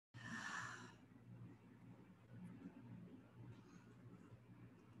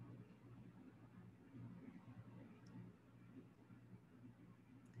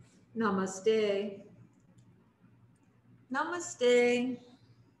Namaste. Namaste.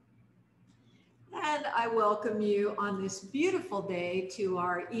 And I welcome you on this beautiful day to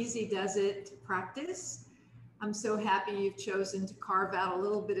our Easy Does It practice. I'm so happy you've chosen to carve out a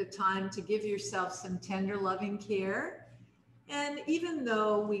little bit of time to give yourself some tender, loving care. And even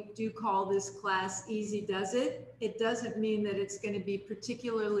though we do call this class Easy Does It, it doesn't mean that it's going to be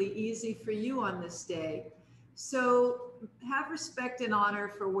particularly easy for you on this day. So have respect and honor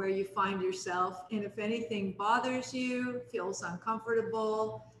for where you find yourself. And if anything bothers you, feels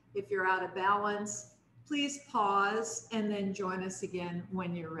uncomfortable, if you're out of balance, please pause and then join us again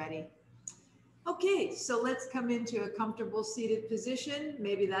when you're ready. Okay, so let's come into a comfortable seated position.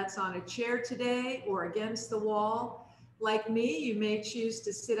 Maybe that's on a chair today or against the wall. Like me, you may choose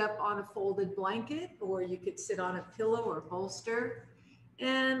to sit up on a folded blanket, or you could sit on a pillow or bolster.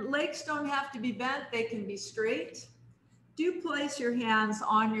 And legs don't have to be bent, they can be straight. Do place your hands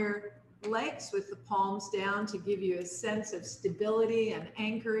on your legs with the palms down to give you a sense of stability and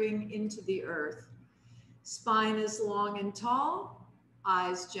anchoring into the earth. Spine is long and tall,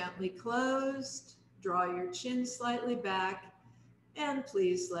 eyes gently closed. Draw your chin slightly back, and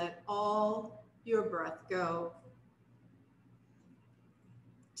please let all your breath go.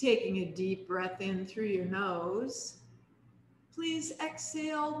 Taking a deep breath in through your nose. Please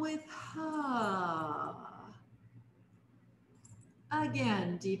exhale with ha.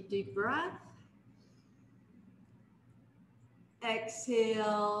 Again, deep, deep breath.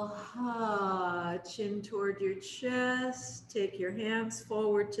 Exhale, ha. Chin toward your chest. Take your hands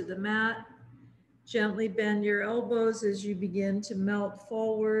forward to the mat. Gently bend your elbows as you begin to melt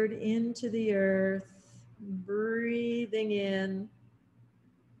forward into the earth. Breathing in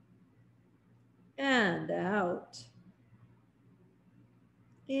and out.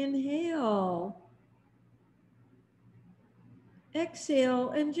 Inhale. Exhale,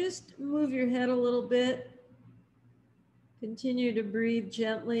 and just move your head a little bit. Continue to breathe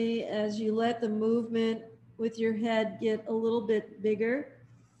gently as you let the movement with your head get a little bit bigger.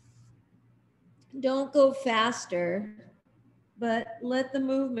 Don't go faster, but let the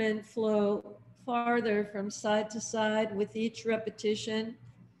movement flow farther from side to side with each repetition.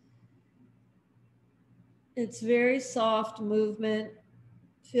 It's very soft movement.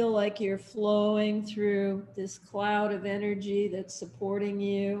 Feel like you're flowing through this cloud of energy that's supporting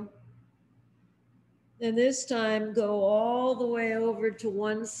you. And this time, go all the way over to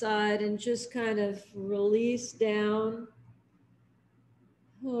one side and just kind of release down.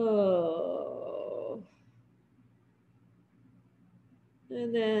 Oh.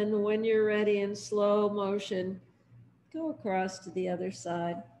 And then when you're ready in slow motion, go across to the other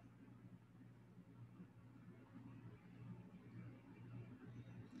side.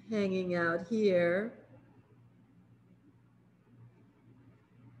 Hanging out here.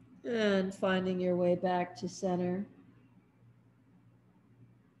 And finding your way back to center.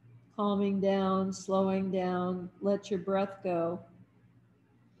 Calming down, slowing down, let your breath go.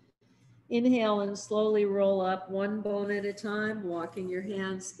 Inhale and slowly roll up one bone at a time, walking your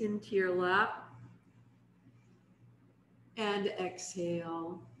hands into your lap. And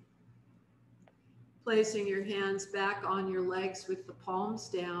exhale. Placing your hands back on your legs with the palms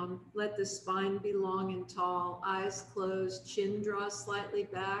down. Let the spine be long and tall, eyes closed, chin draw slightly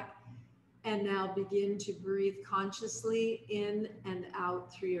back. And now begin to breathe consciously in and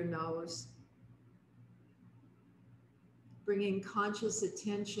out through your nose. Bringing conscious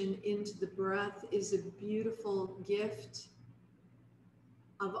attention into the breath is a beautiful gift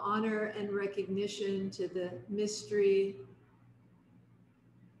of honor and recognition to the mystery,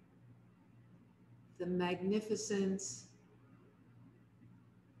 the magnificence,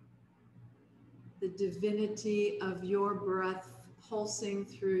 the divinity of your breath pulsing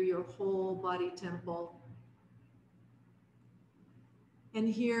through your whole body temple. And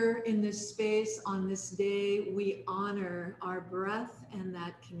here in this space on this day, we honor our breath and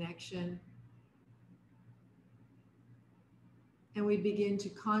that connection. And we begin to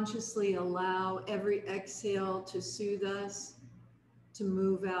consciously allow every exhale to soothe us, to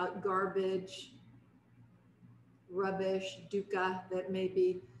move out garbage, rubbish, dukkha that may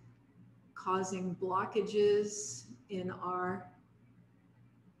be causing blockages in our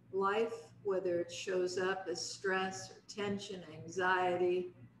life, whether it shows up as stress or tension,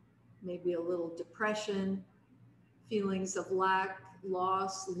 anxiety, maybe a little depression, feelings of lack,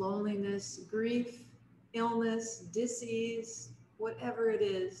 loss, loneliness, grief, illness, disease, whatever it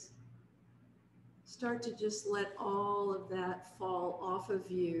is. Start to just let all of that fall off of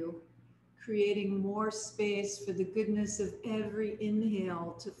you, creating more space for the goodness of every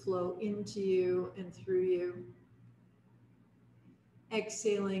inhale to flow into you and through you.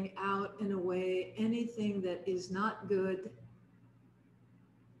 exhaling out and away anything that is not good.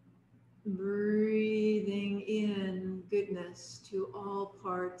 Breathing in goodness to all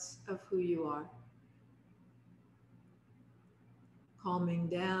parts of who you are. Calming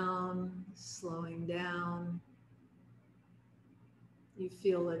down, slowing down. You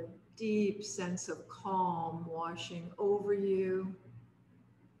feel a deep sense of calm washing over you,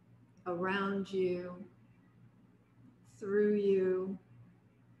 around you, through you,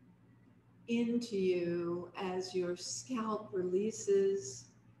 into you as your scalp releases.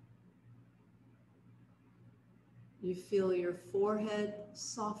 You feel your forehead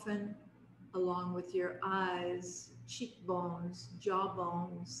soften along with your eyes, cheekbones,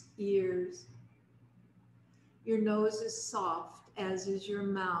 jawbones, ears. Your nose is soft, as is your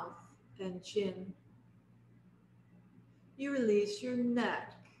mouth and chin. You release your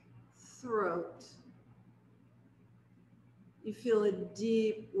neck, throat. You feel a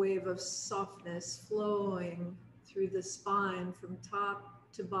deep wave of softness flowing through the spine from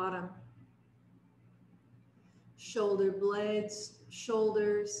top to bottom. Shoulder blades,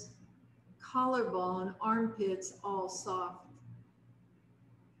 shoulders, collarbone, armpits, all soft.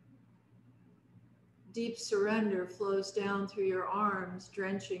 Deep surrender flows down through your arms,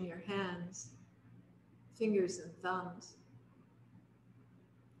 drenching your hands, fingers and thumbs.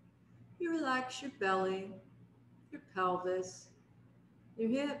 You relax your belly, your pelvis, your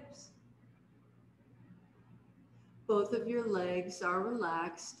hips. Both of your legs are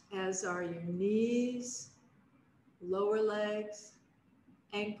relaxed, as are your knees, lower legs,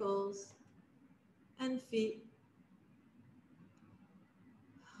 ankles, and feet.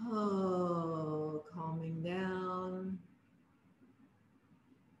 Oh, calming down,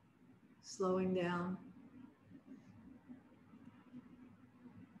 slowing down.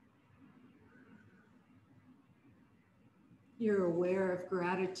 You're aware of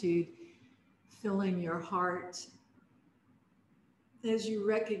gratitude filling your heart as you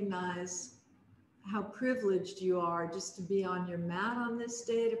recognize how privileged you are just to be on your mat on this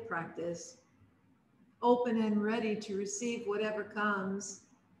day to practice, open and ready to receive whatever comes,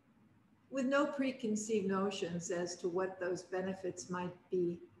 with no preconceived notions as to what those benefits might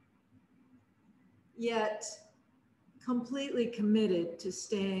be, yet completely committed to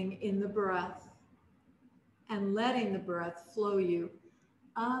staying in the breath and letting the breath flow you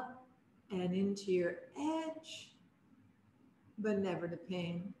up and into your edge, but never to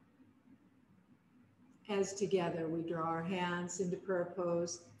pain. As together we draw our hands into prayer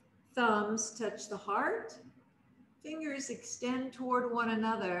pose, thumbs touch the heart, fingers extend toward one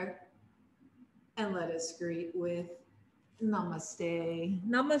another, and let us greet with Namaste.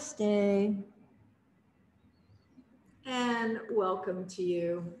 Namaste. And welcome to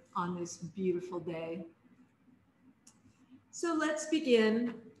you on this beautiful day. So let's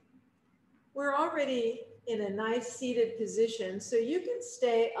begin. We're already in a nice seated position, so you can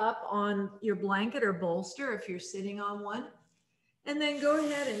stay up on your blanket or bolster if you're sitting on one. And then go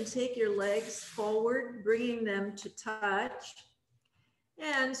ahead and take your legs forward, bringing them to touch.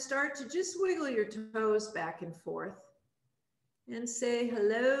 And start to just wiggle your toes back and forth. And say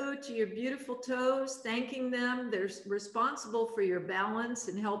hello to your beautiful toes, thanking them. They're responsible for your balance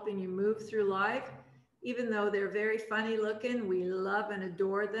and helping you move through life. Even though they're very funny looking, we love and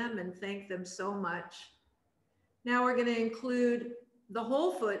adore them and thank them so much. Now we're going to include the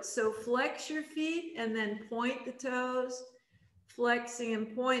whole foot. So flex your feet and then point the toes, flexing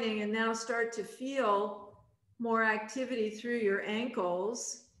and pointing, and now start to feel more activity through your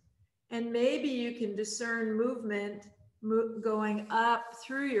ankles. And maybe you can discern movement going up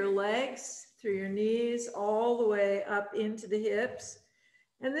through your legs, through your knees, all the way up into the hips.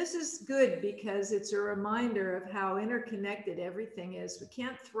 And this is good because it's a reminder of how interconnected everything is. We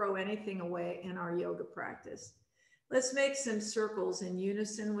can't throw anything away in our yoga practice. Let's make some circles in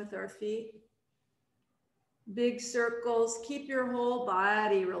unison with our feet. Big circles. Keep your whole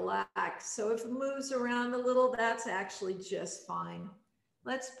body relaxed. So if it moves around a little, that's actually just fine.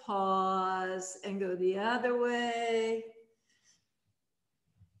 Let's pause and go the other way.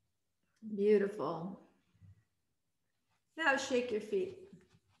 Beautiful. Now shake your feet.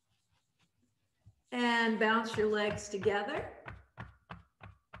 And bounce your legs together.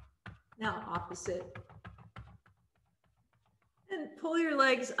 Now opposite. And pull your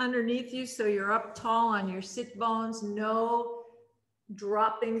legs underneath you so you're up tall on your sit bones. No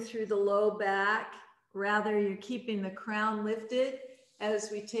dropping through the low back. Rather, you're keeping the crown lifted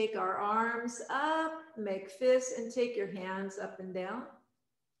as we take our arms up, make fists, and take your hands up and down.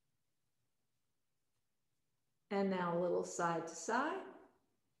 And now a little side to side.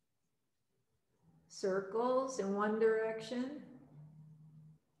 Circles in one direction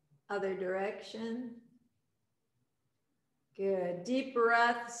Other direction. Good. Deep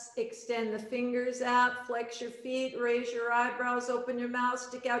breaths. Extend the fingers out. Flex your feet. Raise your eyebrows. Open your mouth.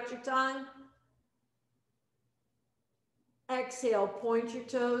 Stick out your tongue. Exhale. Point your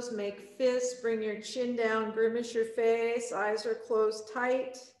toes. Make fists. Bring your chin down. Grimace your face. Eyes are closed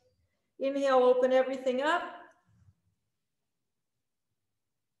tight. Inhale. Open everything up.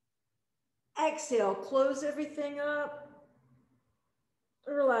 Exhale. Close everything up.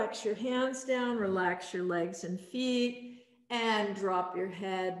 Relax your hands down. Relax your legs and feet. And drop your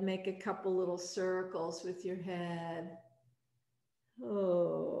head. Make a couple little circles with your head.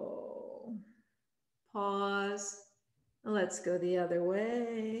 Oh. Pause. Let's go the other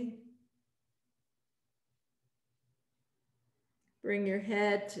way. Bring your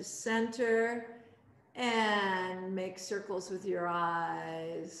head to center and make circles with your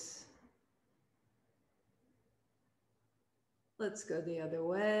eyes. Let's go the other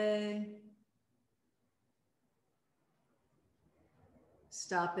way.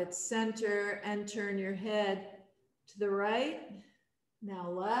 Stop at center and turn your head to the right. Now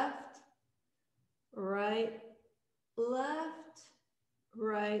left, right, left,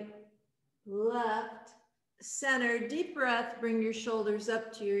 right, left. Center, deep breath, bring your shoulders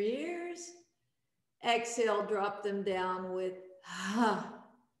up to your ears. Exhale, drop them down with ha.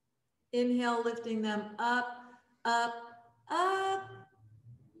 Inhale, lifting them up, up, up.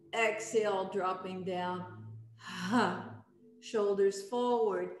 Exhale, dropping down, ha. Shoulders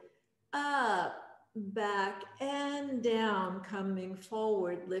forward, up, back, and down. Coming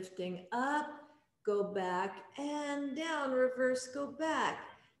forward, lifting up, go back and down. Reverse, go back.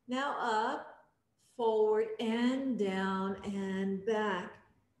 Now up, forward and down and back.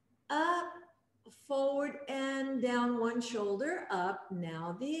 Up, forward and down. One shoulder, up,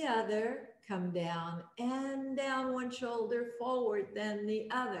 now the other. Come down and down. One shoulder, forward, then the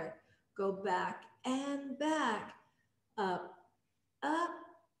other. Go back and back. Up, up,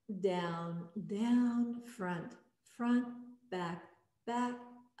 down, down, front, front, back, back,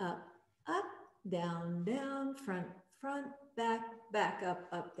 up, up, down, down, front, front, back, back,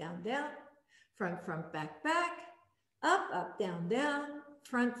 up, down, down, front, front, back, back, up, down, down,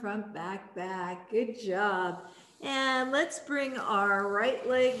 front, front, back, back. Good job. And let's bring our right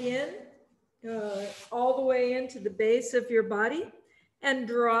leg in, all the way into the base of your body. And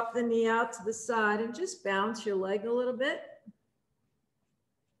drop the knee out to the side and just bounce your leg a little bit.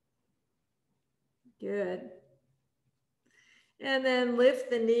 Good. And then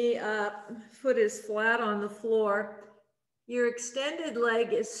lift the knee up. Foot is flat on the floor. Your extended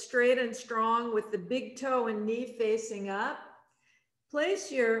leg is straight and strong with the big toe and knee facing up.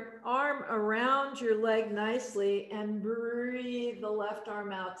 Place your arm around your leg nicely and breathe the left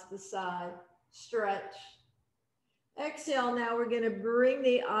arm out to the side. Stretch. Exhale, now we're going to bring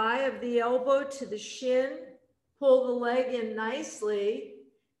the eye of the elbow to the shin, pull the leg in nicely.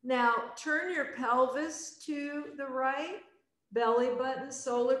 Now turn your pelvis to the right, belly button,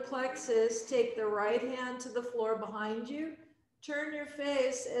 solar plexus. Take the right hand to the floor behind you. Turn your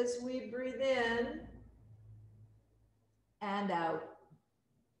face as we breathe in and out.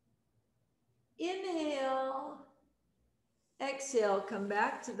 Inhale, exhale, come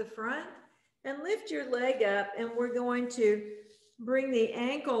back to the front. And lift your leg up, and we're going to bring the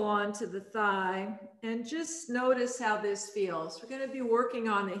ankle onto the thigh and just notice how this feels. We're going to be working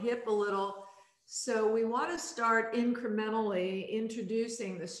on the hip a little, so we want to start incrementally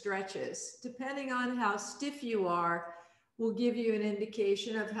introducing the stretches. Depending on how stiff you are, will give you an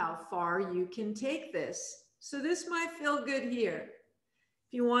indication of how far you can take this. So this might feel good here.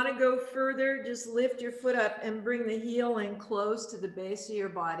 If you want to go further, just lift your foot up and bring the heel in close to the base of your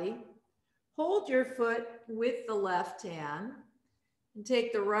body. Hold your foot with the left hand and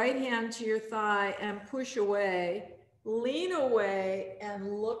take the right hand to your thigh and push away, lean away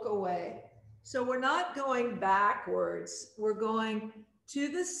and look away. So we're not going backwards. We're going to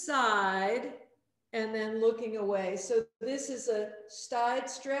the side and then looking away. So this is a side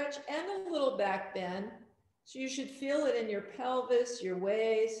stretch and a little back bend. So you should feel it in your pelvis, your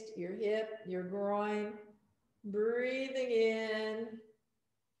waist, your hip, your groin. Breathing in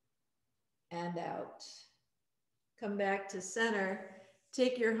and out. Come back to center.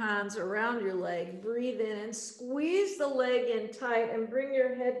 Take your hands around your leg. Breathe in and squeeze the leg in tight and bring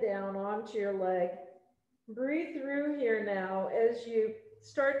your head down onto your leg. Breathe through here now as you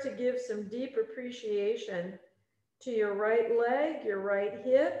start to give some deep appreciation to your right leg, your right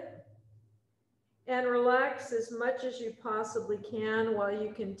hip, and relax as much as you possibly can while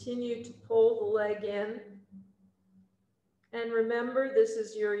you continue to pull the leg in. And remember, this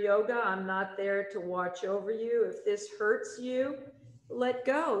is your yoga. I'm not there to watch over you. If this hurts you, let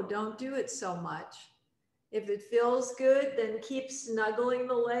go. Don't do it so much. If it feels good, then keep snuggling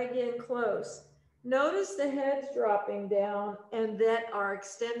the leg in close. Notice the head's dropping down and that our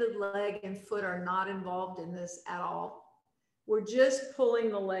extended leg and foot are not involved in this at all. We're just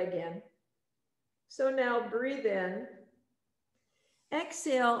pulling the leg in. So now breathe in.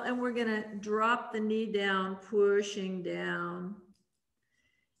 Exhale, and we're going to drop the knee down, pushing down.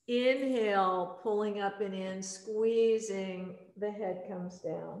 Inhale, pulling up and in, squeezing, the head comes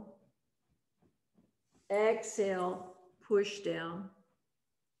down. Exhale, push down.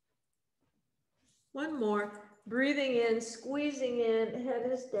 One more. Breathing in, squeezing in, head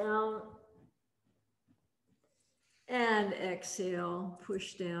is down. And exhale,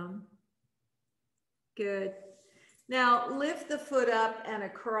 push down. Good. Now lift the foot up and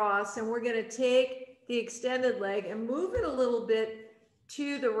across, and we're going to take the extended leg and move it a little bit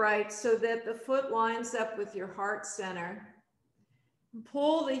to the right so that the foot lines up with your heart center.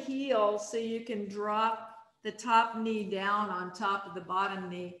 Pull the heel so you can drop the top knee down on top of the bottom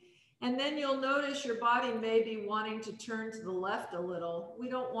knee. And then you'll notice your body may be wanting to turn to the left a little. We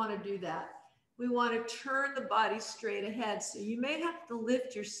don't want to do that. We want to turn the body straight ahead. So you may have to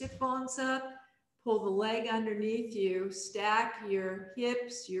lift your sit bones up, pull the leg underneath you, stack your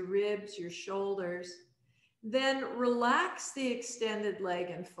hips, your ribs, your shoulders. Then relax the extended leg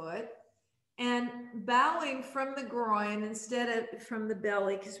and foot. And bowing from the groin instead of from the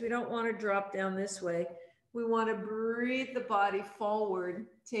belly, because we don't want to drop down this way. We want to breathe the body forward.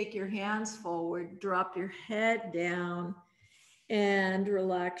 Take your hands forward, drop your head down, and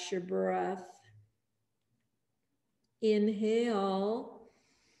relax your breath. Inhale.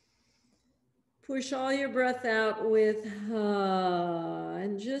 Push all your breath out with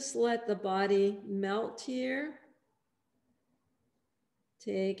and just let the body melt here.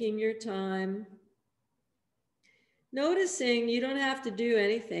 Taking your time. Noticing you don't have to do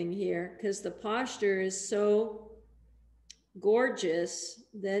anything here because the posture is so gorgeous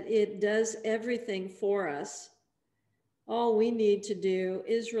that it does everything for us. All we need to do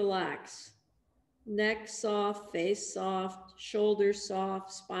is relax. Neck soft, face soft, shoulders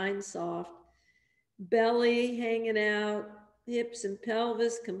soft, spine soft, belly hanging out, hips and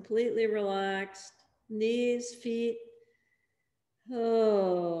pelvis completely relaxed, knees, feet.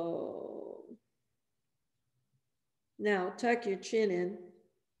 Oh. Now tuck your chin in,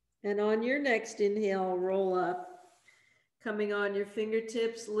 and on your next inhale, roll up. Coming on your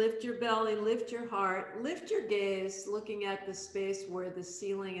fingertips, lift your belly, lift your heart, lift your gaze, looking at the space where the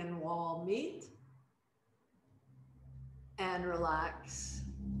ceiling and wall meet. And relax.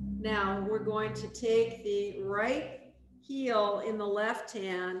 Now we're going to take the right heel in the left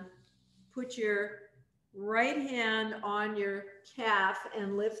hand, put your right hand on your calf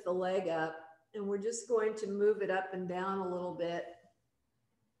and lift the leg up. And we're just going to move it up and down a little bit,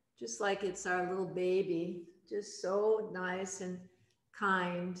 just like it's our little baby, just so nice and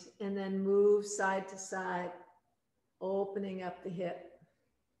kind. And then move side to side, opening up the hip.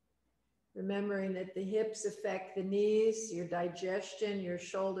 Remembering that the hips affect the knees, your digestion, your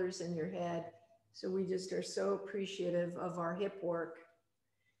shoulders, and your head. So we just are so appreciative of our hip work.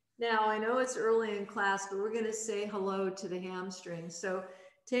 Now, I know it's early in class, but we're going to say hello to the hamstrings. So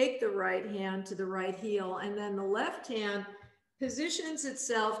take the right hand to the right heel, and then the left hand positions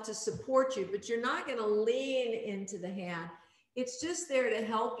itself to support you, but you're not going to lean into the hand. It's just there to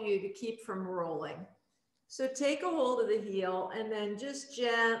help you to keep from rolling. So take a hold of the heel and then just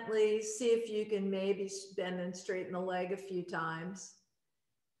gently see if you can maybe bend and straighten the leg a few times.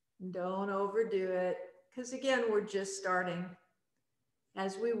 Don't overdo it, because again, we're just starting.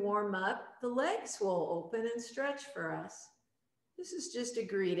 As we warm up, the legs will open and stretch for us. This is just a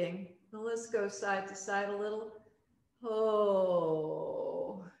greeting. Now let's go side to side a little.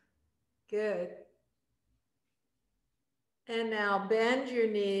 Oh, good. And now bend your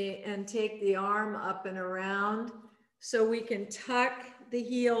knee and take the arm up and around so we can tuck the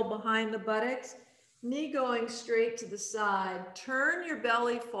heel behind the buttocks, knee going straight to the side. Turn your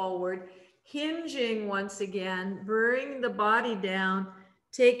belly forward, hinging once again, bring the body down.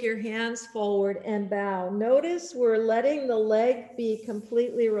 Take your hands forward and bow. Notice we're letting the leg be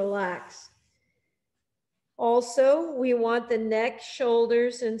completely relaxed. Also, we want the neck,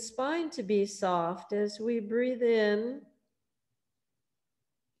 shoulders, and spine to be soft as we breathe in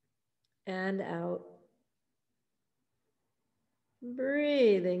and out.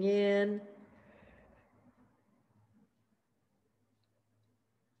 Breathing in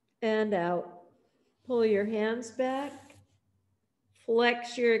and out. Pull your hands back.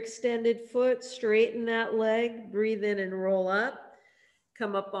 Flex your extended foot, straighten that leg, breathe in and roll up.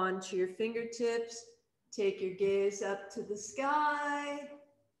 Come up onto your fingertips. Take your gaze up to the sky.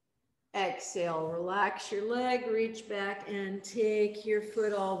 Exhale, relax your leg, reach back and take your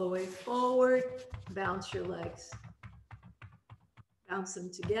foot all the way forward. Bounce your legs. Bounce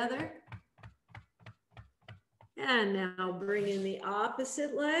them together. And now bring in the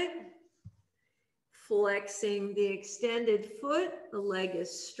opposite leg. Flexing the extended foot, the leg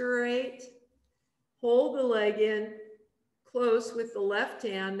is straight. Hold the leg in close with the left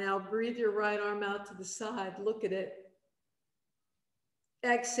hand. Now breathe your right arm out to the side. Look at it.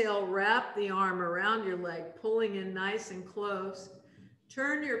 Exhale, wrap the arm around your leg, pulling in nice and close.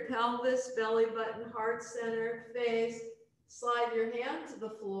 Turn your pelvis, belly button, heart center, face. Slide your hand to the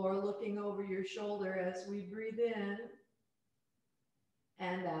floor, looking over your shoulder as we breathe in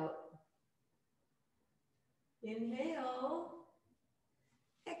and out. Inhale.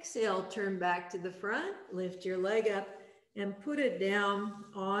 Exhale, turn back to the front. Lift your leg up and put it down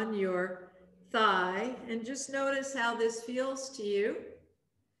on your thigh. And just notice how this feels to you.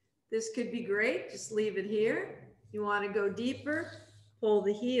 This could be great. Just leave it here. You want to go deeper, pull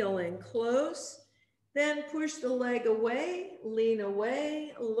the heel in close. Then push the leg away, lean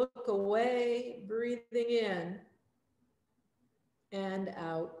away, look away, breathing in and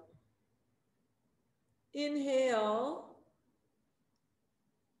out. Inhale.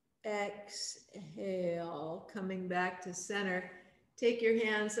 Exhale, coming back to center. Take your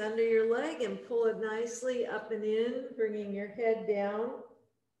hands under your leg and pull it nicely up and in, bringing your head down.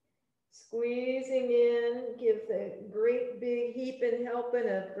 Squeezing in, give the great big heap and helping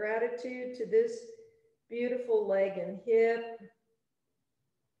of gratitude to this beautiful leg and hip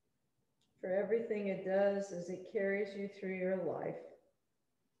for everything it does as it carries you through your life.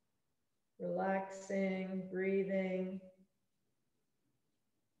 Relaxing, breathing.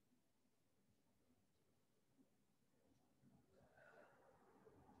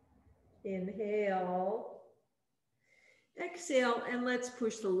 Inhale. Exhale, and let's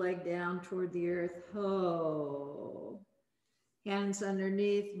push the leg down toward the earth. Ho. Hands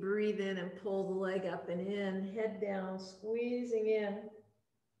underneath, breathe in and pull the leg up and in. Head down, squeezing in.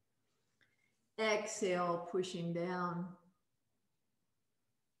 Exhale, pushing down.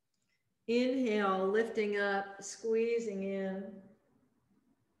 Inhale, lifting up, squeezing in.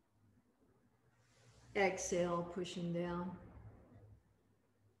 Exhale, pushing down.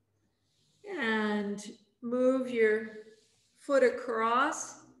 And move your foot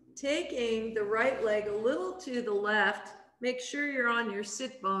across, taking the right leg a little to the left. Make sure you're on your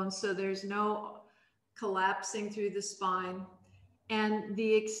sit bones so there's no collapsing through the spine. And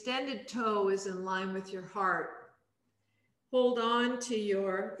the extended toe is in line with your heart. Hold on to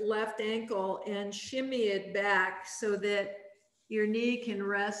your left ankle and shimmy it back so that your knee can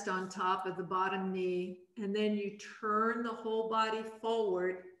rest on top of the bottom knee. And then you turn the whole body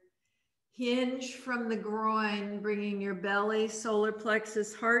forward. Hinge from the groin, bringing your belly, solar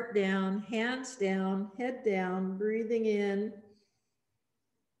plexus, heart down, hands down, head down, breathing in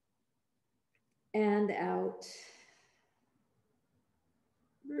and out.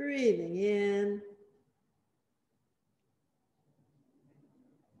 Breathing in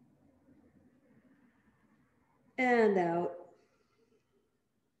and out.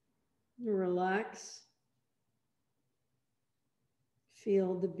 Relax.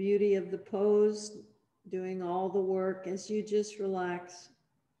 Feel the beauty of the pose, doing all the work as you just relax.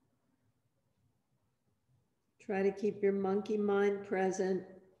 Try to keep your monkey mind present.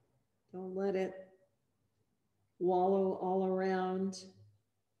 Don't let it wallow all around,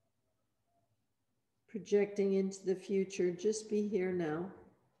 projecting into the future. Just be here now.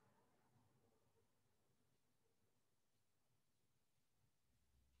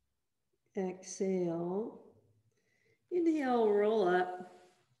 Exhale. Inhale, roll up.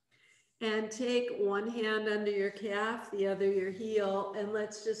 And take one hand under your calf, the other your heel, and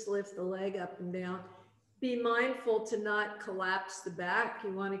let's just lift the leg up and down. Be mindful to not collapse the back.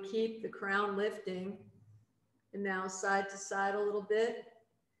 You want to keep the crown lifting. And now side to side a little bit.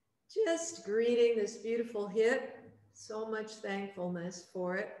 Just greeting this beautiful hip. So much thankfulness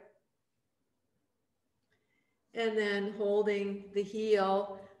for it. And then holding the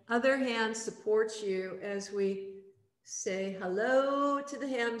heel. Other hand supports you as we say hello to the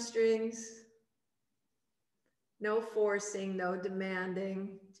hamstrings. No forcing, no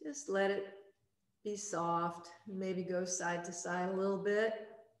demanding. Just let it be soft. Maybe go side to side a little bit.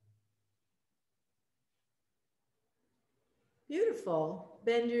 Beautiful.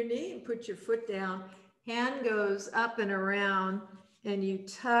 Bend your knee and put your foot down. Hand goes up and around and you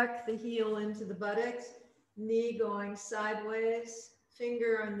tuck the heel into the buttocks. Knee going sideways.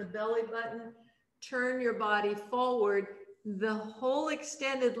 Finger on the belly button. Turn your body forward. The whole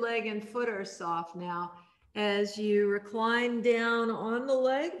extended leg and foot are soft now. As you recline down on the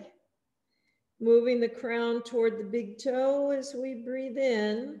leg, moving the crown toward the big toe as we breathe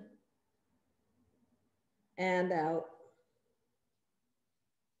in and out.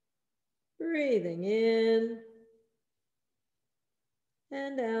 Breathing in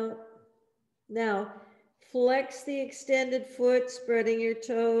and out. Now, flex the extended foot, spreading your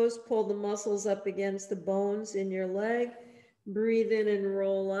toes. Pull the muscles up against the bones in your leg. Breathe in and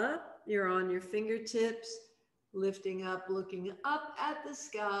roll up. You're on your fingertips, lifting up, looking up at the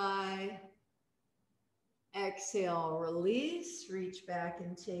sky. Exhale, release. Reach back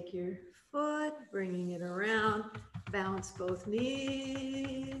and take your foot, bringing it around. Bounce both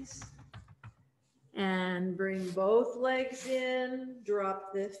knees. And bring both legs in,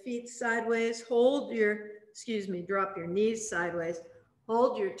 drop the feet sideways, drop your knees sideways,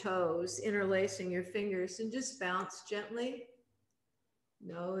 hold your toes, interlacing your fingers, and just bounce gently,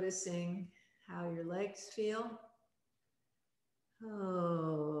 noticing how your legs feel.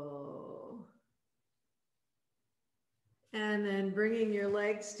 Oh. And then bringing your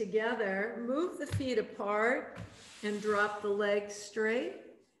legs together, move the feet apart and drop the legs straight.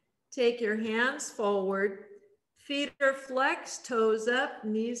 Take your hands forward, feet are flexed, toes up,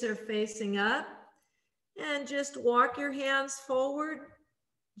 knees are facing up, and just walk your hands forward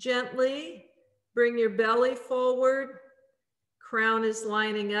gently. Bring your belly forward. Crown is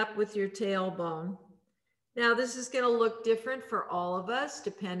lining up with your tailbone. Now, this is going to look different for all of us,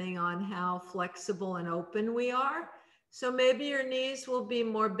 depending on how flexible and open we are. So maybe your knees will be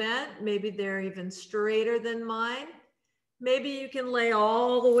more bent. Maybe they're even straighter than mine. Maybe you can lay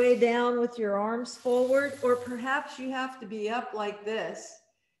all the way down with your arms forward, or perhaps you have to be up like this.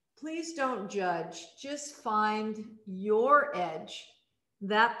 Please don't judge. Just find your edge,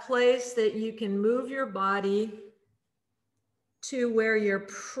 that place that you can move your body to where you're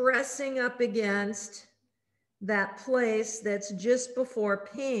pressing up against that place that's just before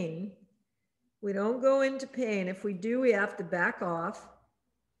pain. We don't go into pain. If we do, we have to back off.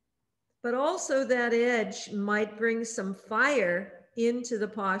 But also that edge might bring some fire into the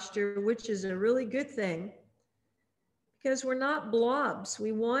posture, which is a really good thing because we're not blobs.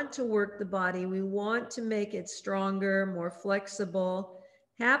 We want to work the body. We want to make it stronger, more flexible,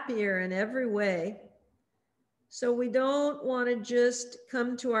 happier in every way. So we don't want to just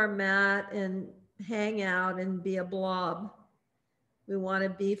come to our mat and hang out and be a blob. We want to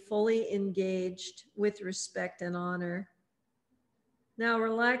be fully engaged with respect and honor. Now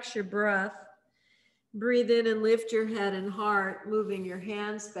relax your breath. Breathe in and lift your head and heart, moving your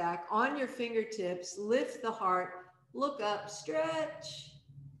hands back on your fingertips. Lift the heart, look up, stretch.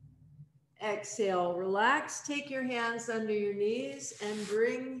 Exhale, relax. Take your hands under your knees and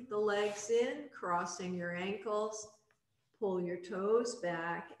bring the legs in, crossing your ankles. Pull your toes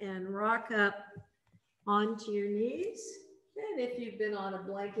back and rock up onto your knees. And if you've been on a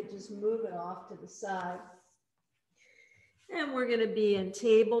blanket, just move it off to the side. And we're going to be in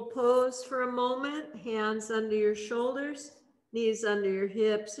table pose for a moment. Hands under your shoulders, knees under your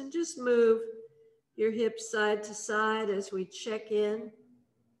hips, and just move your hips side to side as we check in.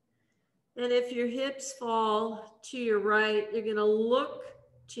 And if your hips fall to your right, you're going to look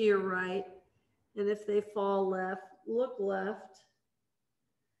to your right. And if they fall left, look left.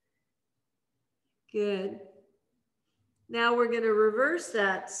 Good. Now we're going to reverse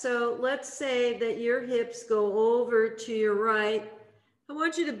that. So let's say that your hips go over to your right. I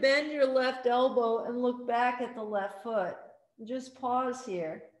want you to bend your left elbow and look back at the left foot. Just pause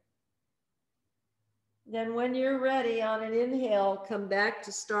here. Then when you're ready, on an inhale, come back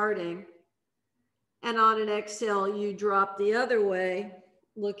to starting. And on an exhale, you drop the other way,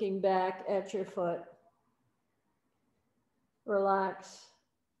 looking back at your foot. Relax.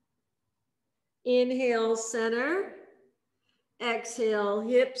 Inhale, center. Exhale,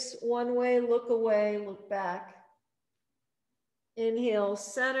 hips one way, look away, look back. Inhale,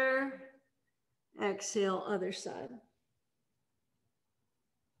 center. Exhale, other side.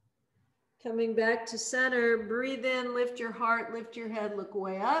 Coming back to center, breathe in, lift your heart, lift your head, look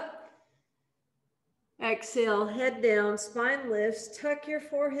way up. Exhale, head down, spine lifts, tuck your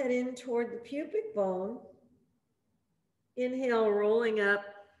forehead in toward the pubic bone. Inhale, rolling up,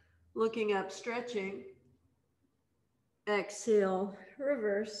 looking up, stretching. Exhale,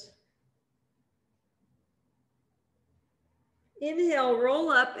 reverse. Inhale, roll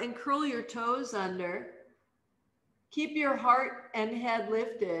up and curl your toes under. Keep your heart and head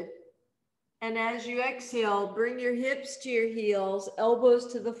lifted. And as you exhale, bring your hips to your heels,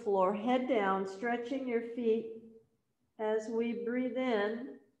 elbows to the floor, head down, stretching your feet as we breathe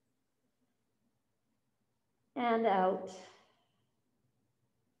in and out.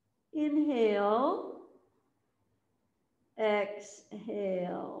 Inhale.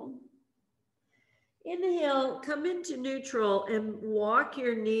 Exhale. Inhale, come into neutral and walk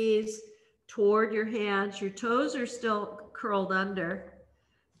your knees toward your hands. Your toes are still curled under.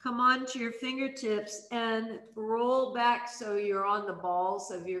 Come onto your fingertips and roll back so you're on the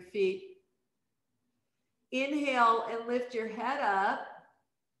balls of your feet. Inhale and lift your head up.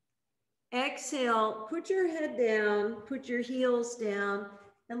 Exhale, put your head down, put your heels down,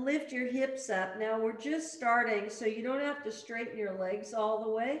 and lift your hips up. Now we're just starting, so you don't have to straighten your legs all the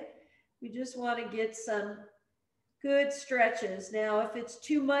way. We just want to get some good stretches. Now, if it's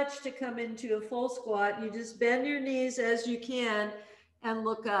too much to come into a full squat, you just bend your knees as you can and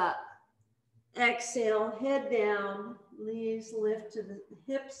look up. Exhale, head down, knees lift to the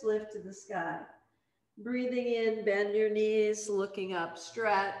hips, lift to the sky. Breathing in, bend your knees, looking up,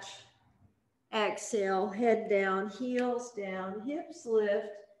 stretch. Exhale, head down, heels down, hips lift.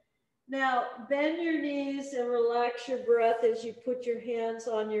 Now, bend your knees and relax your breath as you put your hands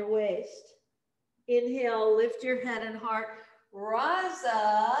on your waist. Inhale, lift your head and heart, rise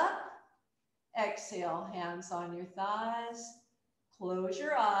up. Exhale, hands on your thighs. Close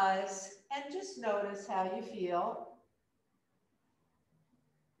your eyes and just notice how you feel.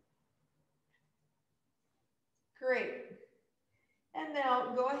 Great. And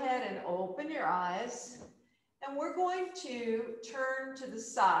now go ahead and open your eyes. And we're going to turn to the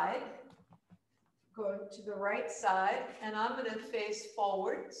side. Go to the right side. And I'm going to face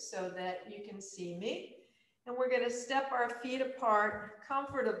forward so that you can see me. And we're going to step our feet apart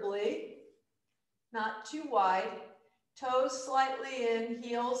comfortably, not too wide. Toes slightly in,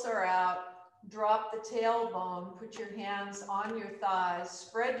 heels are out. Drop the tailbone. Put your hands on your thighs.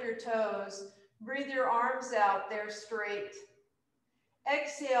 Spread your toes. Breathe your arms out there straight.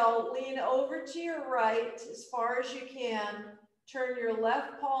 Exhale, lean over to your right as far as you can. Turn your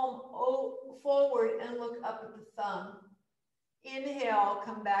left palm forward and look up at the thumb. Inhale,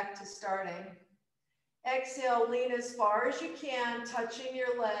 come back to starting. Exhale, lean as far as you can, touching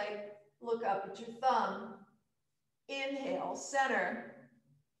your leg. Look up at your thumb. Inhale, center.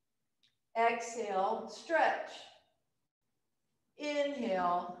 Exhale, stretch.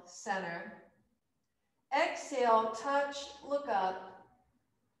 Inhale, center. Exhale, touch, look up.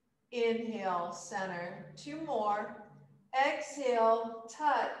 Inhale, center. Two more. Exhale,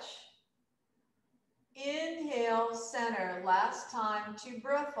 touch. Inhale, center. Last time, 2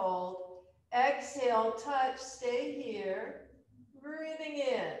 breath hold. Exhale, touch, stay here. Breathing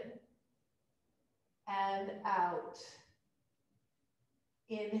in and out.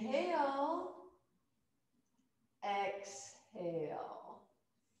 Inhale, exhale.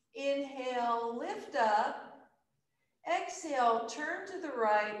 Inhale, lift up. Exhale, turn to the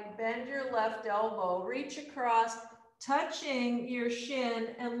right, bend your left elbow, reach across, touching your shin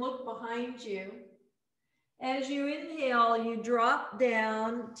and look behind you. As you inhale, you drop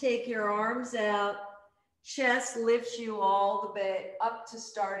down, take your arms out, chest lifts you all the way up to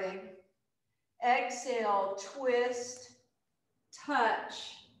starting. Exhale, twist,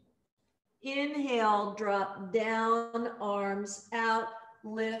 touch. Inhale, drop down, arms out,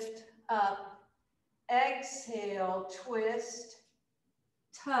 lift up. Exhale, twist,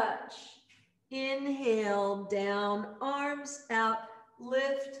 touch. Inhale, down, arms out,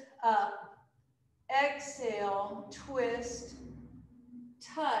 lift up. Exhale, twist,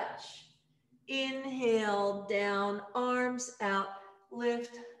 touch. Inhale, down, arms out,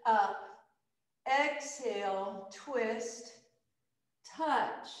 lift up. Exhale, twist,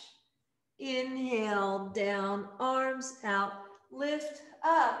 touch. Inhale, down, arms out, lift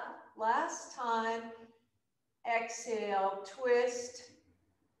up. Last time. Exhale, twist,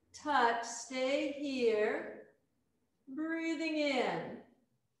 touch, stay here. Breathing in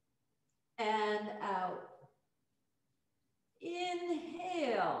and out.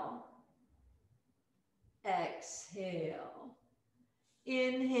 Inhale, exhale.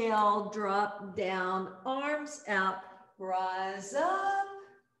 Inhale, drop down, arms out, rise up.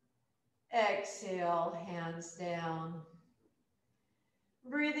 Exhale, hands down.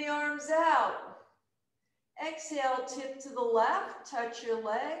 Breathe the arms out. Exhale, tip to the left, touch your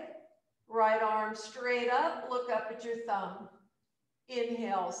leg. Right arm straight up, look up at your thumb.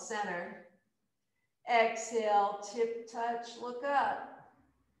 Inhale, center. Exhale, tip, touch, look up.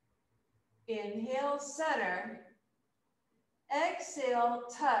 Inhale, center. Exhale,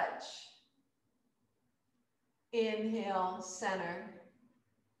 touch. Inhale, center.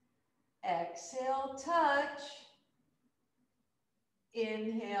 Exhale, touch.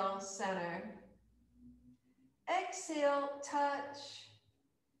 Inhale, center. Exhale, touch.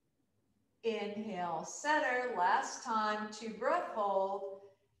 Inhale, center. Last time, 2 breath hold.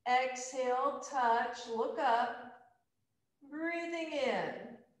 Exhale, touch, look up. Breathing in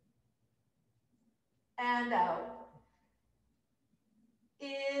and out.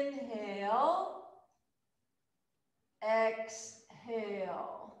 Inhale,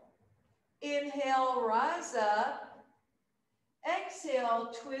 exhale. Inhale, rise up.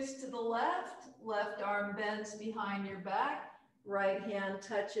 Exhale, twist to the left. Left arm bends behind your back. Right hand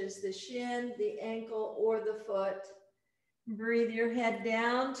touches the shin, the ankle, or the foot. Breathe your head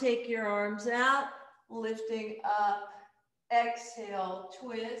down. Take your arms out, lifting up. Exhale,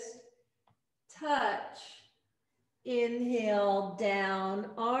 twist, touch. Inhale,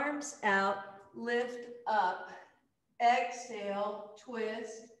 down, arms out, lift up. Exhale,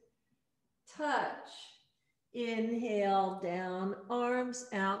 twist, touch. Inhale, down, arms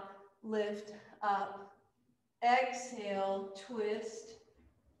out, lift up. Exhale, twist,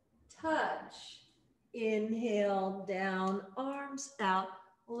 touch. Inhale, down, arms out,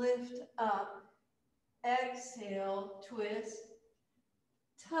 lift up. Exhale, twist,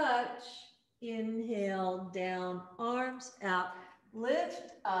 touch. Inhale, down, arms out,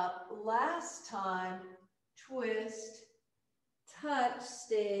 lift up. Last time, twist, touch,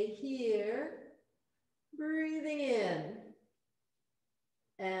 stay here. Breathing in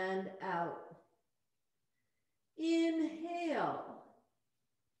and out. Inhale,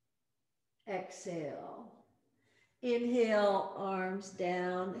 exhale. Inhale, arms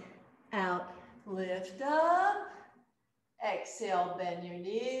down, out, lift up. Exhale, bend your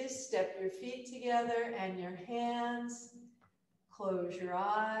knees, step your feet together and your hands. Close your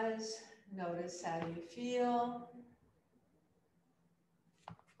eyes. Notice how you feel.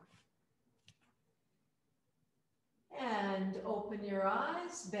 And open your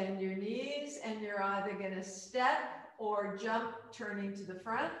eyes, bend your knees, and you're either going to step or jump, turning to the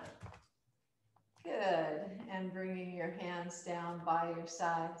front. Good. And bringing your hands down by your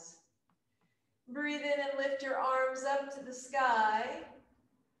sides. Breathe in and lift your arms up to the sky.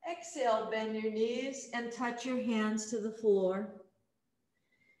 Exhale, bend your knees and touch your hands to the floor.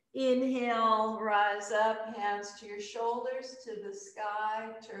 Inhale, rise up, hands to your shoulders, to the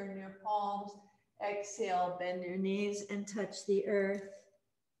sky. Turn your palms. Exhale, bend your knees and touch the earth.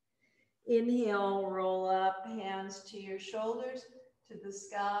 Inhale, roll up, hands to your shoulders, to the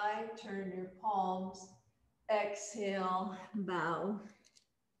sky. Turn your palms. Exhale, bow.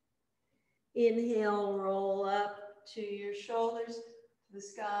 Inhale, roll up to your shoulders, to the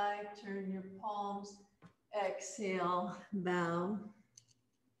sky. Turn your palms. Exhale, bow.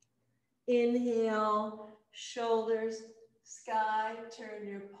 Inhale, shoulders, sky. Turn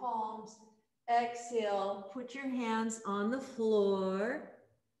your palms. Exhale, put your hands on the floor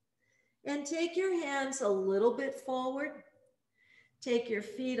and take your hands a little bit forward. Take your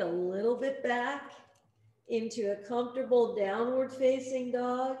feet a little bit back into a comfortable downward facing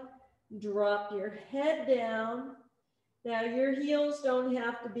dog. Drop your head down. Now your heels don't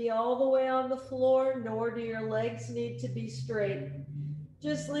have to be all the way on the floor, nor do your legs need to be straight.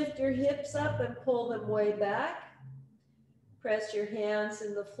 Just lift your hips up and pull them way back. Press your hands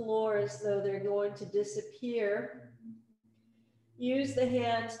in the floor as though they're going to disappear. Use the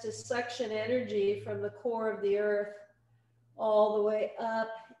hands to suction energy from the core of the earth all the way up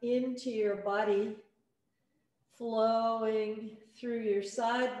into your body, flowing through your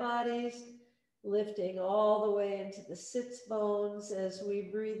side bodies, lifting all the way into the sits bones as we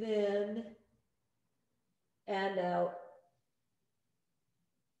breathe in and out.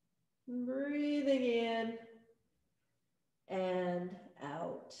 Breathing in and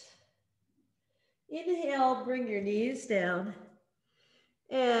out. Inhale, bring your knees down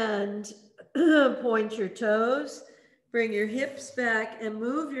and point your toes. Bring your hips back and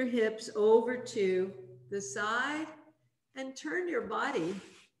move your hips over to the side and turn your body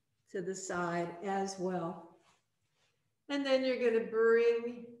to the side as well. And then you're going to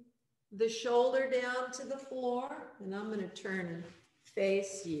bring the shoulder down to the floor, and I'm going to turn and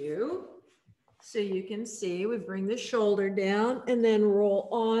face you so you can see. We bring the shoulder down and then roll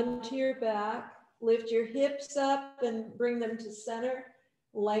onto your back. Lift your hips up and bring them to center,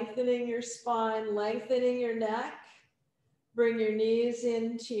 lengthening your spine, lengthening your neck. Bring your knees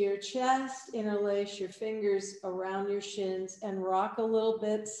into your chest, interlace your fingers around your shins and rock a little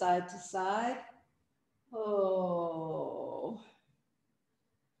bit side to side. Oh,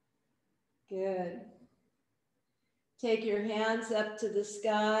 good. Take your hands up to the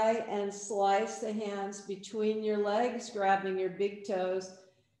sky and slice the hands between your legs, grabbing your big toes,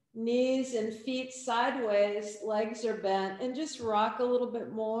 knees and feet sideways, legs are bent, and just rock a little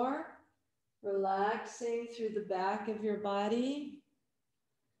bit more. Relaxing through the back of your body.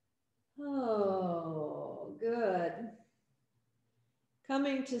 Oh, good. Coming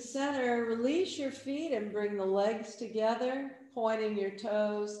Coming to center, release your feet and bring the legs together, pointing your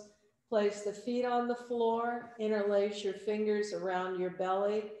toes. Place the feet on the floor, interlace your fingers around your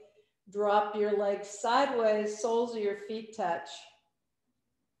belly. Drop your legs sideways, soles of your feet touch.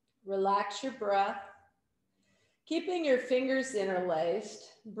 Relax your breath. Keeping your fingers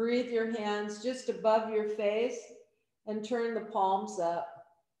interlaced, breathe your hands just above your face and turn the palms up.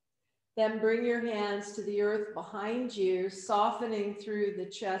 Then bring your hands to the earth behind you, softening through the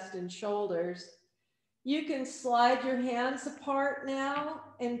chest and shoulders. You can slide your hands apart now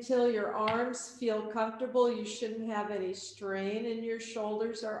until your arms feel comfortable. You shouldn't have any strain in your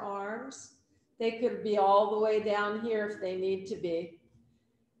shoulders or arms. They could be all the way down here if they need to be.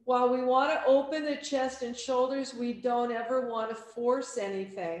 While we want to open the chest and shoulders, we don't ever want to force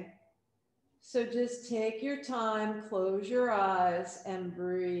anything. So just take your time, close your eyes, and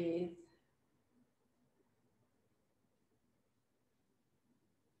breathe.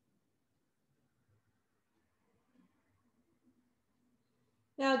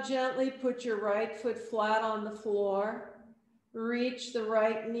 Now gently put your right foot flat on the floor. Reach the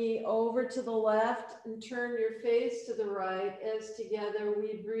right knee over to the left and turn your face to the right as together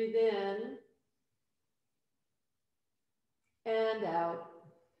we breathe in and out.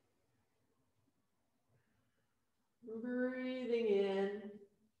 Breathing in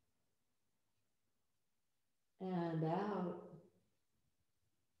and out.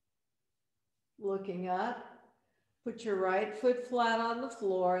 Looking up, put your right foot flat on the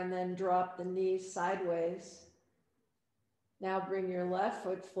floor and then drop the knees sideways. Now bring your left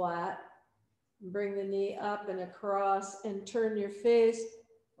foot flat, bring the knee up and across and turn your face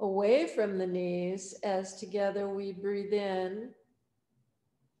away from the knees as together we breathe in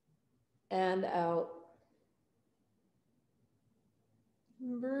and out.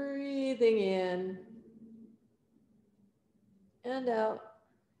 Breathing in and out.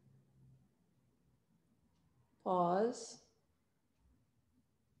 Pause.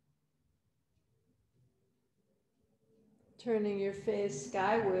 Turning your face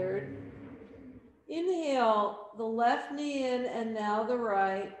skyward. Inhale the left knee in and now the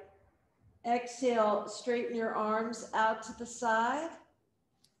right. Exhale, straighten your arms out to the side.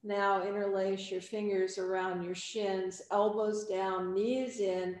 Now interlace your fingers around your shins, elbows down, knees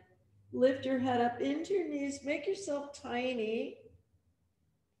in. Lift your head up into your knees, make yourself tiny.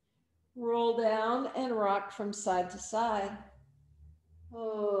 Roll down and rock from side to side.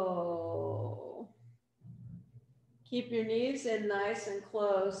 Oh. Keep your knees in nice and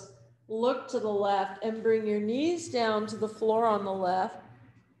close. Look to the left and bring your knees down to the floor on the left.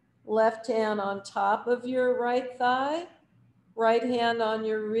 Left hand on top of your right thigh. Right hand on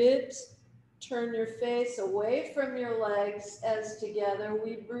your ribs. Turn your face away from your legs as together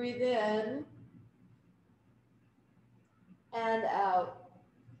we breathe in and out.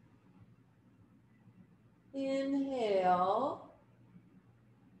 Inhale.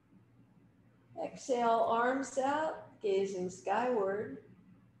 Exhale, arms out, gazing skyward.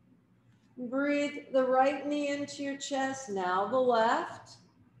 Breathe the right knee into your chest, now the left.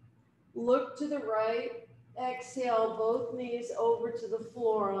 Look to the right. Exhale, both knees over to the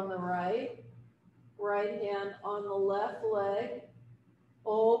floor on the right. Right hand on the left leg.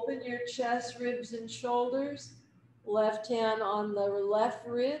 Open your chest, ribs, and shoulders. Left hand on the left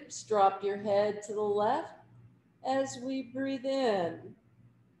ribs. Drop your head to the left as we breathe in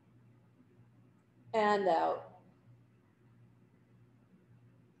and out.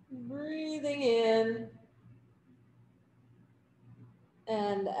 Breathing in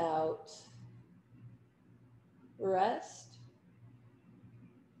and out. Rest.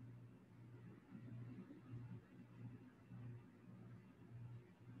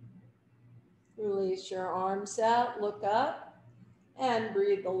 Release your arms out, look up, and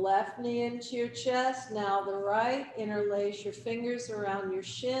breathe the left knee into your chest. Now the right. Interlace your fingers around your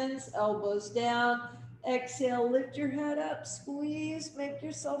shins, elbows down. Exhale, lift your head up, squeeze, make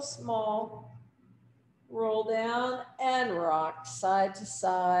yourself small. Roll down and rock side to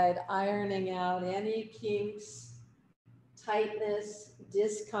side, ironing out any kinks, tightness,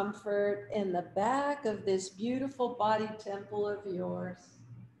 discomfort in the back of this beautiful body temple of yours.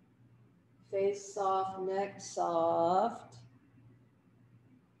 Face soft, neck soft.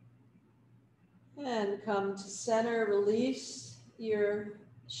 And come to center, release your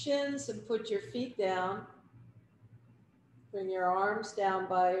shins and put your feet down. Bring your arms down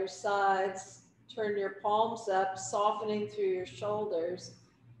by your sides. Turn your palms up, softening through your shoulders.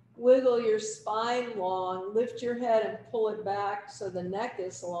 Wiggle your spine long. Lift your head and pull it back so the neck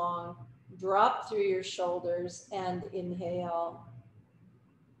is long. Drop through your shoulders and inhale.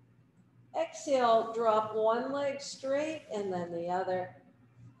 Exhale, drop one leg straight and then the other.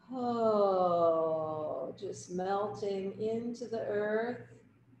 Oh, just melting into the earth,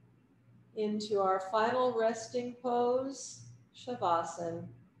 into our final resting pose, Shavasana.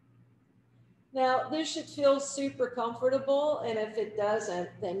 Now, this should feel super comfortable, and if it doesn't,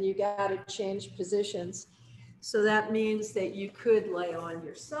 then you got to change positions. So that means that you could lay on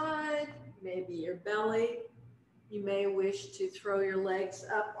your side, maybe your belly. You may wish to throw your legs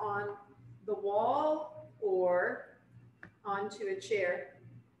up on the wall or onto a chair.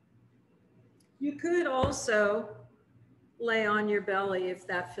 You could also lay on your belly if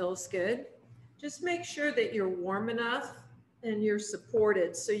that feels good. Just make sure that you're warm enough and you're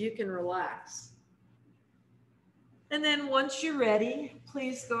supported so you can relax. And then once you're ready,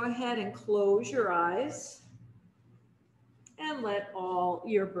 please go ahead and close your eyes and let all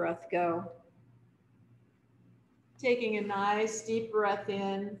your breath go. Taking a nice deep breath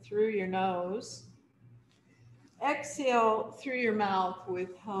in through your nose. Exhale through your mouth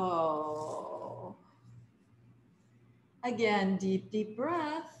with ho. Again, deep, deep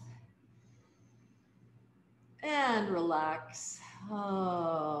breath. And relax.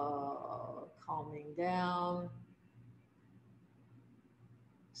 Oh, calming down.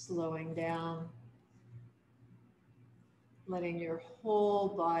 Slowing down. Letting your whole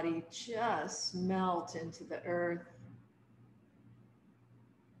body just melt into the earth.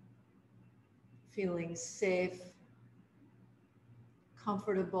 Feeling safe,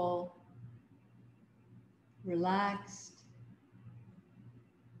 comfortable, relaxed,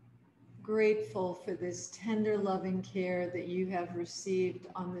 grateful for this tender, loving care that you have received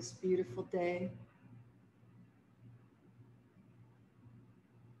on this beautiful day.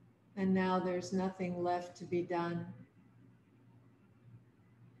 And now there's nothing left to be done.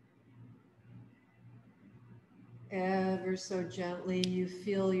 Ever so gently, you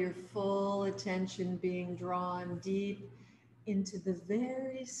feel your full attention being drawn deep into the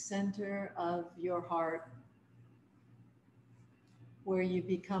very center of your heart, where you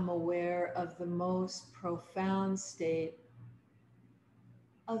become aware of the most profound state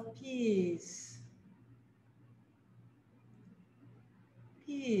of peace.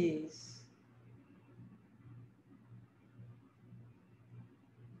 Peace.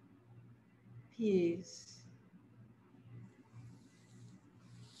 Peace.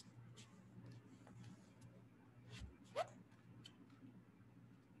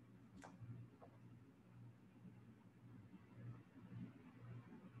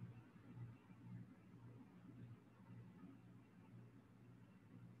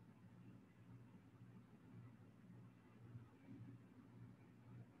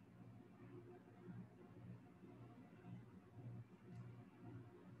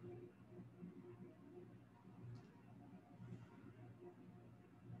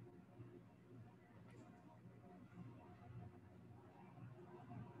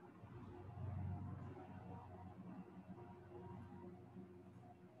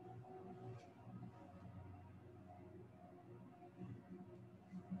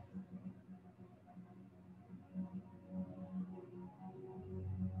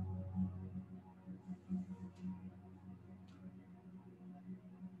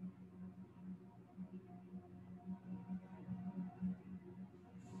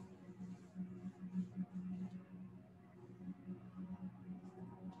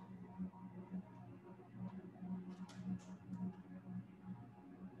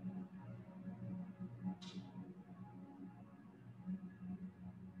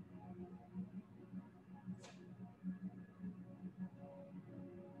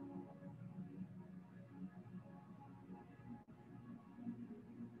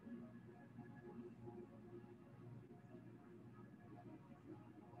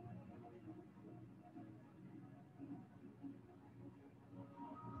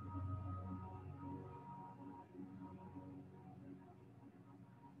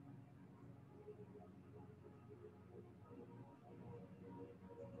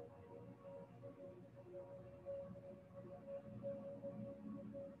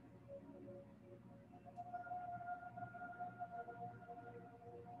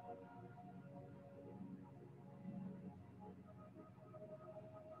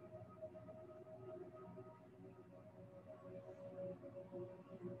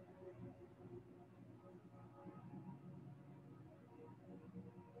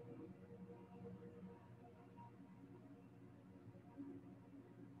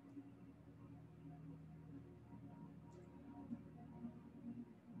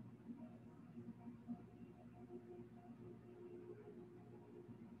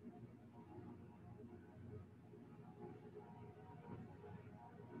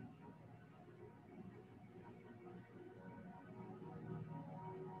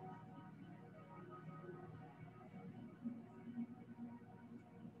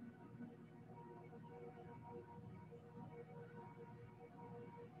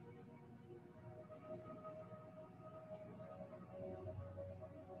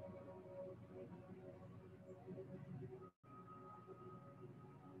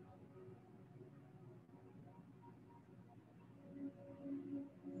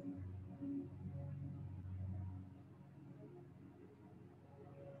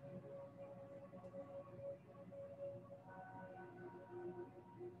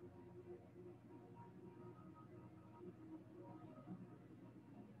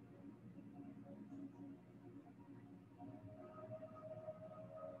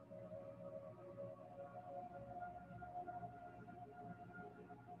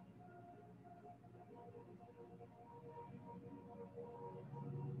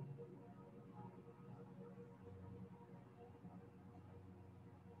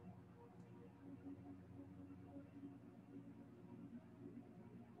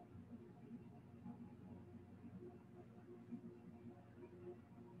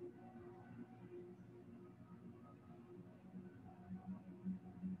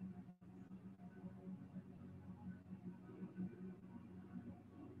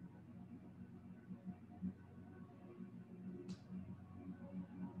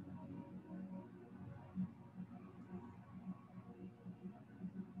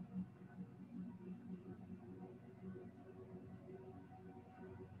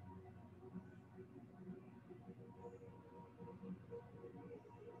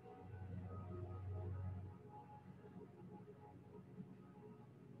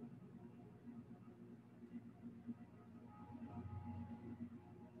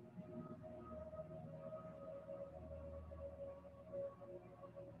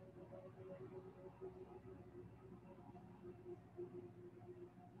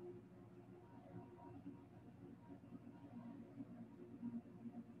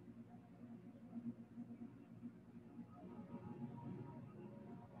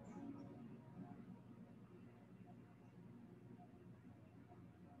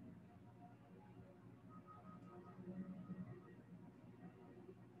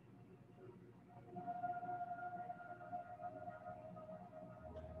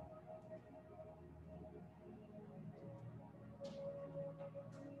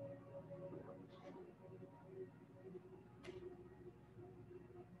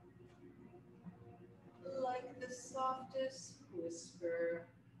 Like the softest whisper,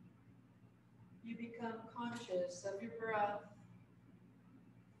 you become conscious of your breath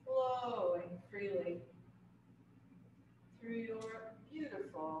flowing freely through your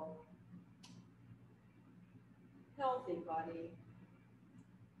beautiful, healthy body.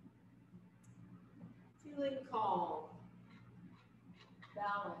 Feeling calm,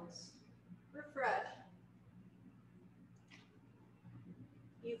 balanced, refreshed.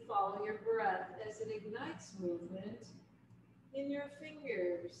 You follow your breath as it ignites movement in your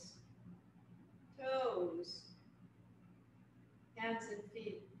fingers, toes, hands and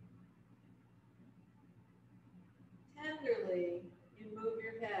feet. Tenderly, you move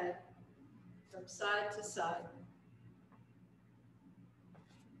your head from side to side.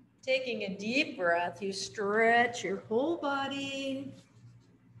 Taking a deep breath, you stretch your whole body,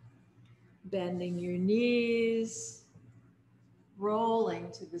 bending your knees,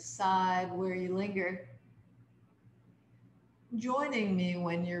 rolling to the side where you linger. Joining me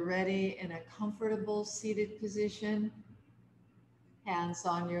when you're ready in a comfortable seated position. Hands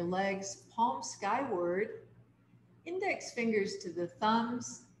on your legs, palms skyward, index fingers to the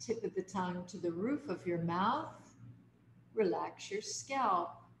thumbs, tip of the tongue to the roof of your mouth. Relax your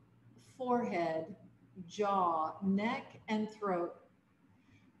scalp, forehead, jaw, neck, and throat.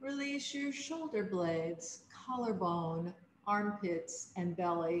 Release your shoulder blades, collarbone, armpits, and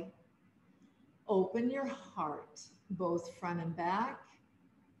belly. Open your heart, both front and back,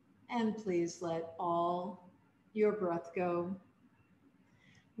 and please let all your breath go.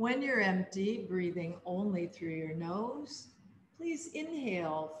 When you're empty, breathing only through your nose, please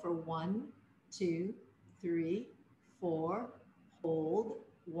inhale for 1, 2, 3, 4, hold,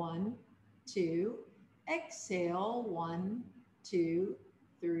 1, 2, exhale, 1, 2,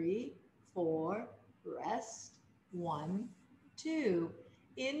 3, 4, rest, 1, 2,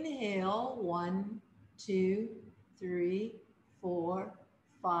 inhale, 1, 2, 3, 4,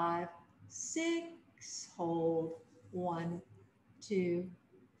 5, 6, hold, 1, 2,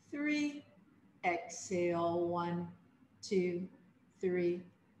 3, exhale, 1, 2, 3,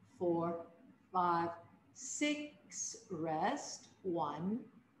 4, 5, 6, rest, 1,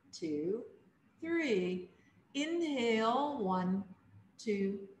 2, 3, inhale, 1,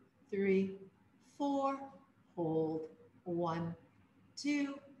 2, 3, 4, hold, 1,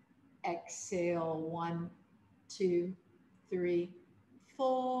 2, exhale, 1, 2, 3,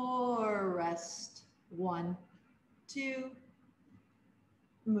 4, rest, 1, 2,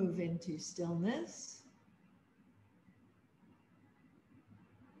 move into stillness.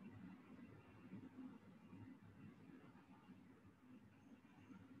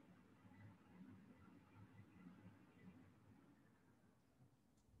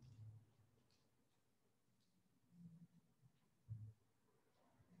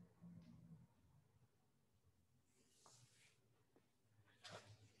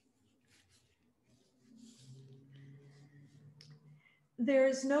 There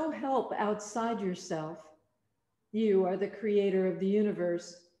is no help outside yourself. You are the creator of the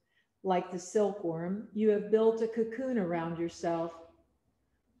universe. Like the silkworm, you have built a cocoon around yourself.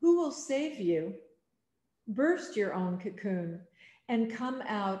 Who will save you? Burst your own cocoon and come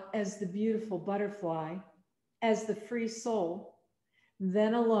out as the beautiful butterfly, as the free soul.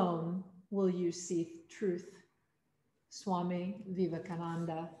 Then alone will you see truth. Swami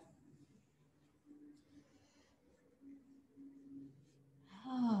Vivekananda.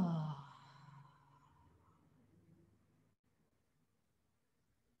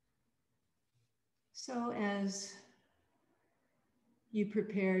 So as you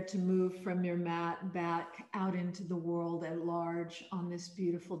prepare to move from your mat back out into the world at large on this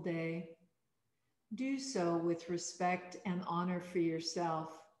beautiful day, do so with respect and honor for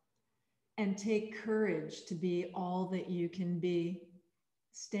yourself, and take courage to be all that you can be,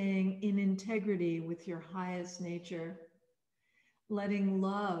 staying in integrity with your highest nature, letting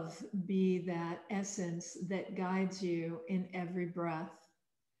love be that essence that guides you in every breath.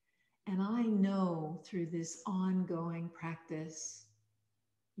 And I know through this ongoing practice,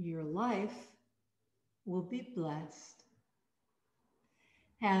 your life will be blessed.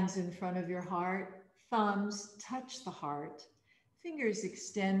 Hands in front of your heart, thumbs touch the heart, fingers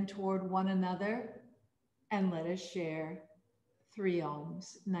extend toward one another, and let us share 3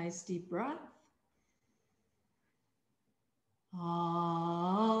 ohms. Nice deep breath.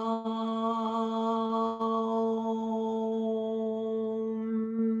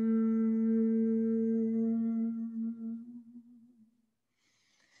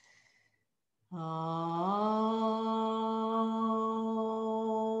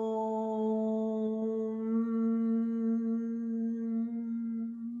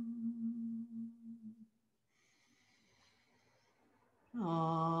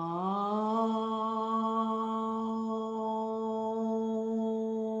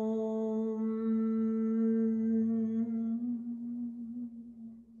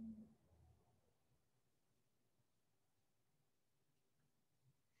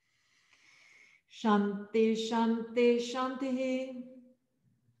 Shanti, Shanti, Shanti.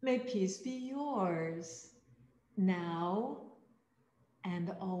 May peace be yours now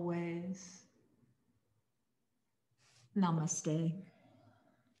and always. Namaste.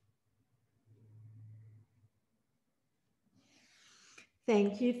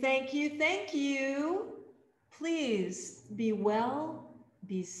 Thank you, thank you, thank you. Please be well,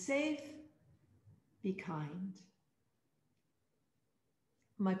 be safe, be kind.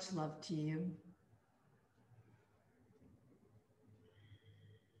 Much love to you.